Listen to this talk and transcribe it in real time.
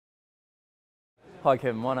Hi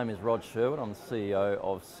Kevin, my name is Rod Sherwood. I'm the CEO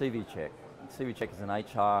of CVCheck. CVCheck is an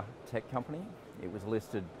HR tech company. It was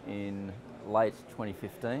listed in late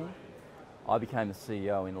 2015. I became the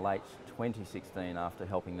CEO in late 2016 after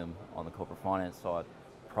helping them on the corporate finance side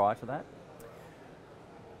prior to that.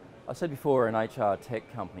 I said before, we're an HR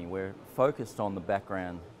tech company. We're focused on the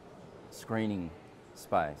background screening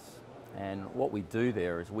space. And what we do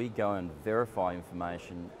there is we go and verify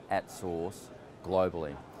information at source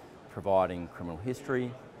globally, providing criminal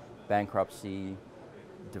history, bankruptcy,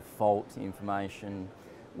 default information.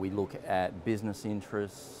 We look at business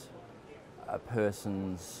interests, a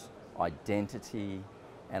person's identity,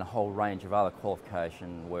 and a whole range of other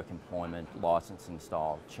qualification, work employment, licensing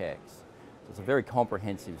style checks. So it's a very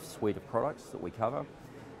comprehensive suite of products that we cover.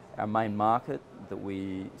 Our main market that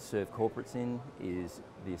we serve corporates in is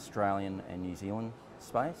the Australian and New Zealand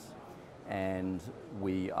space, and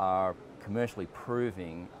we are commercially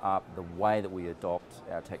proving up the way that we adopt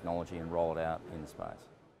our technology and roll it out in the space.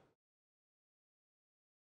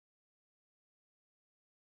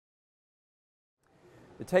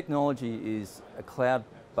 The technology is a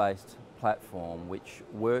cloud-based platform which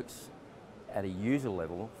works at a user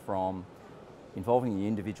level from involving the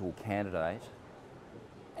individual candidate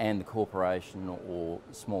and the corporation or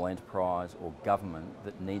small enterprise or government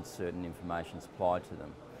that needs certain information supplied to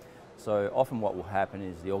them. So often what will happen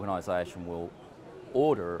is the organisation will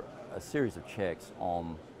order a series of checks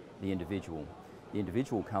on the individual. The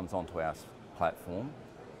individual comes onto our platform,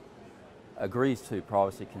 agrees to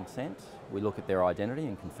privacy consent, we look at their identity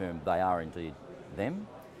and confirm they are indeed them,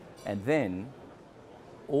 and then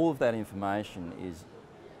all of that information is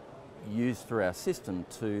used through our system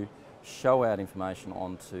to show out information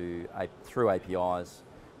through APIs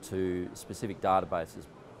to specific databases,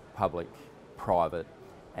 public, private,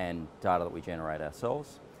 and data that we generate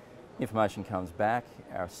ourselves. Information comes back,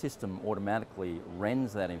 our system automatically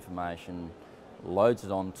rends that information, loads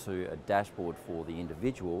it onto a dashboard for the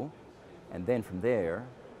individual, and then from there,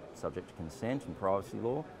 subject to consent and privacy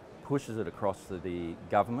law, pushes it across to the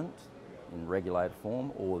government in regulated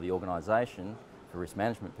form or the organisation for risk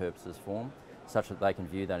management purposes form, such that they can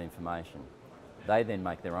view that information. They then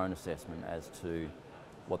make their own assessment as to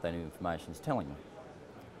what that information is telling them.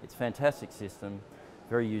 It's a fantastic system,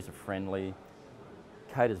 very user-friendly,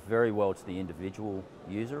 caters very well to the individual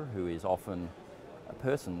user, who is often a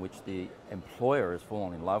person which the employer has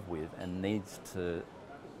fallen in love with and needs to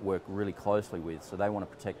work really closely with, so they want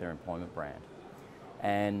to protect their employment brand.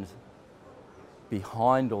 And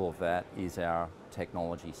behind all of that is our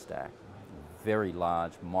technology stack. Very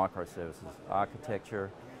large microservices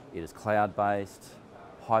architecture. It is cloud-based,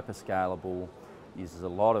 hyper-scalable, uses a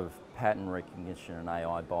lot of pattern recognition and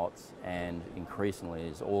AI bots, and increasingly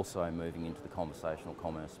is also moving into the conversational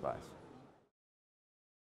commerce space.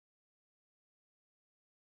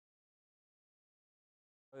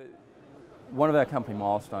 One of our company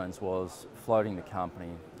milestones was floating the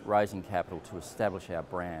company, raising capital to establish our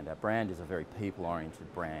brand. Our brand is a very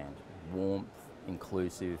people-oriented brand, warmth,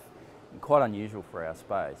 inclusive, and quite unusual for our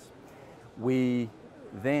space. We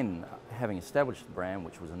then, having established the brand,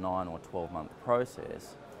 which was a 9 or 12-month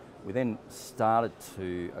process, we then started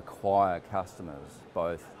to acquire customers,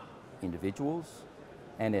 both individuals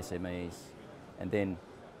and SMEs, and then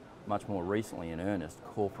much more recently in earnest,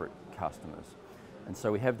 corporate customers. And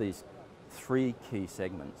so we have these three key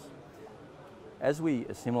segments. As we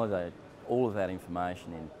assimilated all of that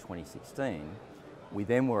information in 2016, we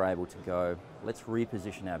then were able to go, let's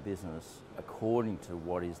reposition our business according to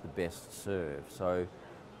what is the best serve. So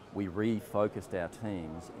we refocused our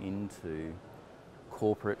teams into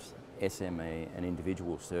corporate, SME and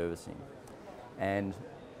individual servicing. And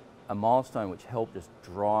a milestone which helped us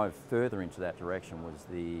drive further into that direction was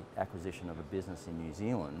the acquisition of a business in New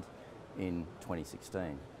Zealand in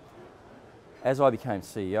 2016. As I became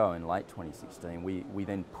CEO in late 2016, we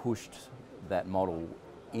then pushed that model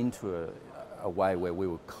into a way where we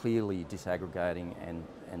were clearly disaggregating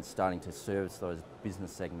and starting to service those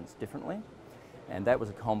business segments differently. And that was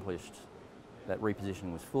accomplished, that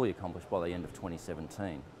repositioning was fully accomplished by the end of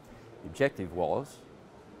 2017. The objective was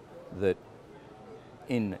that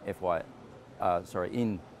in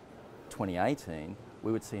 2018,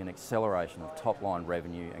 we would see an acceleration of top-line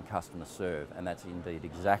revenue and customer serve, and that's indeed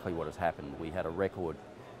exactly what has happened. We had a record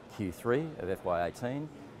Q3 of FY18,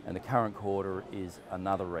 and the current quarter is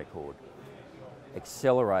another record.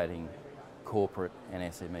 Accelerating corporate and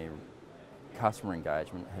SME customer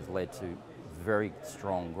engagement has led to very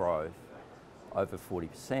strong growth, over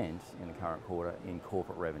 40% in the current quarter in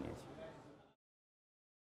corporate revenues.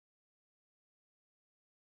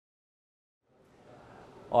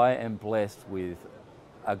 I am blessed with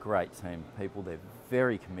a great team of people. They're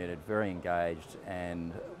very committed, very engaged,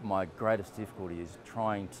 and my greatest difficulty is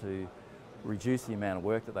trying to reduce the amount of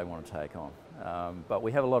work that they want to take on. But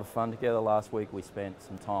we have a lot of fun together. Last week we spent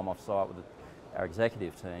some time off site with our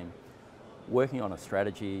executive team working on a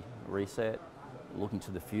strategy reset, looking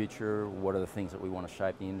to the future, what are the things that we want to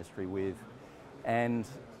shape the industry with. And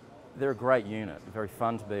they're a great unit, very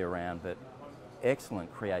fun to be around, but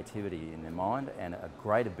excellent creativity in their mind and a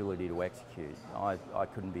great ability to execute. I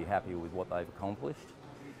couldn't be happier with what they've accomplished.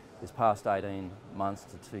 This past 18 months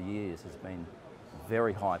to 2 years has been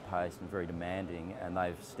very high paced and very demanding, and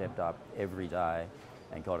they've stepped up every day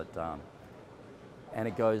and got it done. And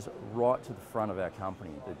it goes right to the front of our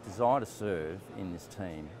company. The desire to serve in this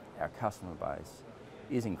team, our customer base,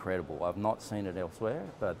 is incredible. I've not seen it elsewhere,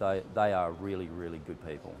 but they are really, really good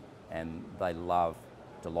people, and they love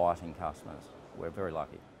delighting customers. We're very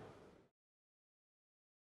lucky.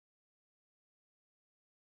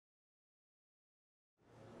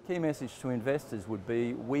 Key message to investors would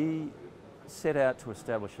be we set out to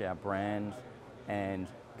establish our brand and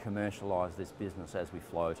commercialise this business as we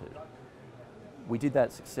floated. We did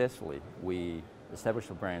that successfully. We established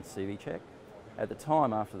the brand CVCheck. At the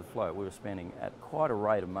time after the float, we were spending at quite a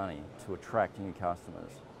rate of money to attract new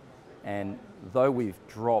customers. And though we've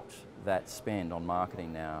dropped that spend on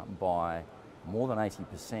marketing now by more than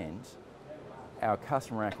 80%, our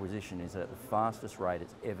customer acquisition is at the fastest rate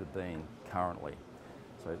it's ever been currently.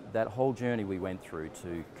 So that whole journey we went through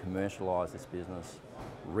to commercialise this business,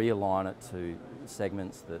 realign it to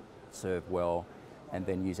segments that serve well, and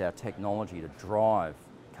then use our technology to drive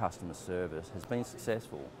customer service has been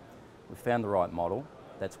successful. We've found the right model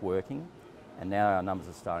that's working, and now our numbers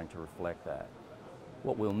are starting to reflect that.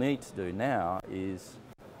 What we'll need to do now is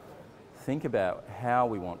think about how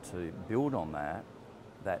we want to build on that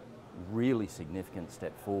really significant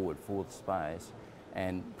step forward for the space,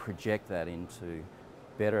 and project that into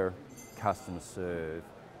better customer serve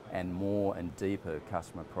and more and deeper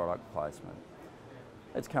customer product placement.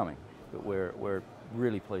 It's coming, but we're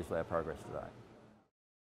really pleased with our progress today.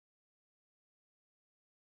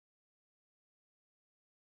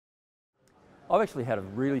 I've actually had a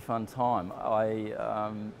really fun time. I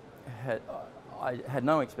had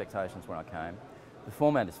no expectations when I came. The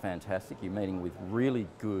format is fantastic. You're meeting with really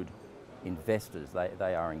good investors.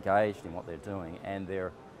 They are engaged in what they're doing, and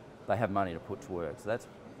they have money to put to work. So that's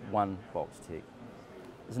one box tick.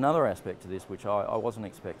 There's another aspect to this which I wasn't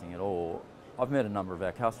expecting at all. I've met a number of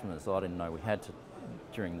our customers that I didn't know we had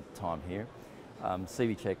during the time here.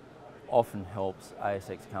 CVCheck often helps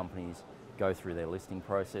ASX companies go through their listing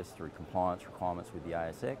process, through compliance requirements with the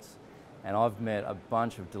ASX. And I've met a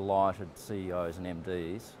bunch of delighted CEOs and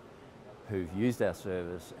MDs who've used our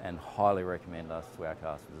service and highly recommend us to our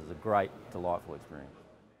customers. It's a great, delightful experience.